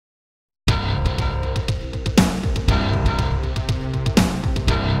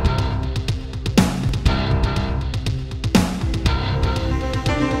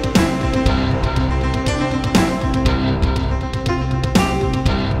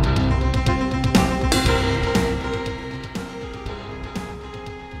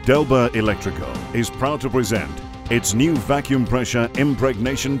Delba Electrical is proud to present its new vacuum pressure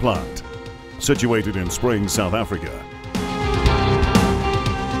impregnation plant, situated in Springs, South Africa.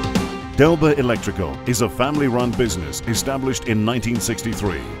 Delba Electrical is a family-run business established in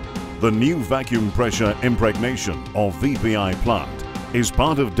 1963. The new vacuum pressure impregnation or VPI plant is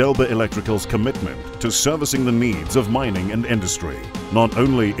part of Delba Electrical's commitment to servicing the needs of mining and industry, not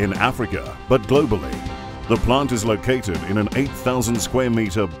only in Africa but globally. The plant is located in an 8,000 square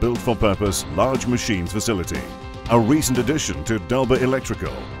meter built-for-purpose large machines facility, a recent addition to Delba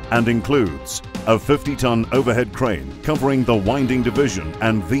Electrical, and includes a 50-ton overhead crane covering the winding division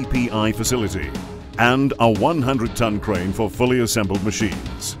and VPI facility, and a 100-ton crane for fully assembled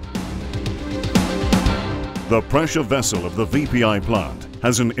machines. The pressure vessel of the VPI plant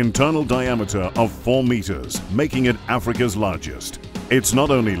has an internal diameter of 4 meters, making it Africa's largest. It's not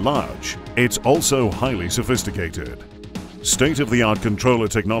only large, it's also highly sophisticated. State-of-the-art controller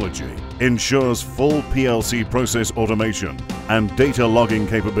technology ensures full PLC process automation and data logging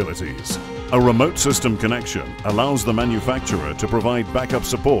capabilities. A remote system connection allows the manufacturer to provide backup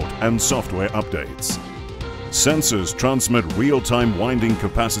support and software updates. Sensors transmit real-time winding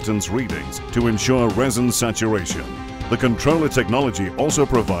capacitance readings to ensure resin saturation. The controller technology also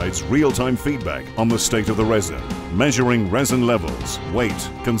provides real-time feedback on the state of the resin, measuring resin levels, weight,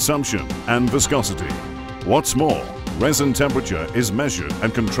 consumption, and viscosity. What's more, resin temperature is measured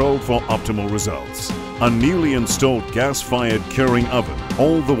and controlled for optimal results. A newly installed gas-fired curing oven,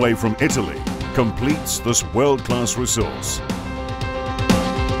 all the way from Italy, completes this world-class resource.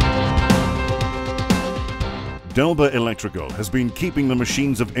 Delba Electrical has been keeping the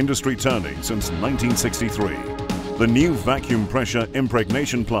machines of industry turning since 1963. The new vacuum pressure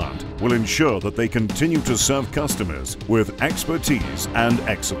impregnation plant will ensure that they continue to serve customers with expertise and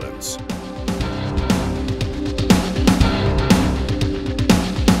excellence.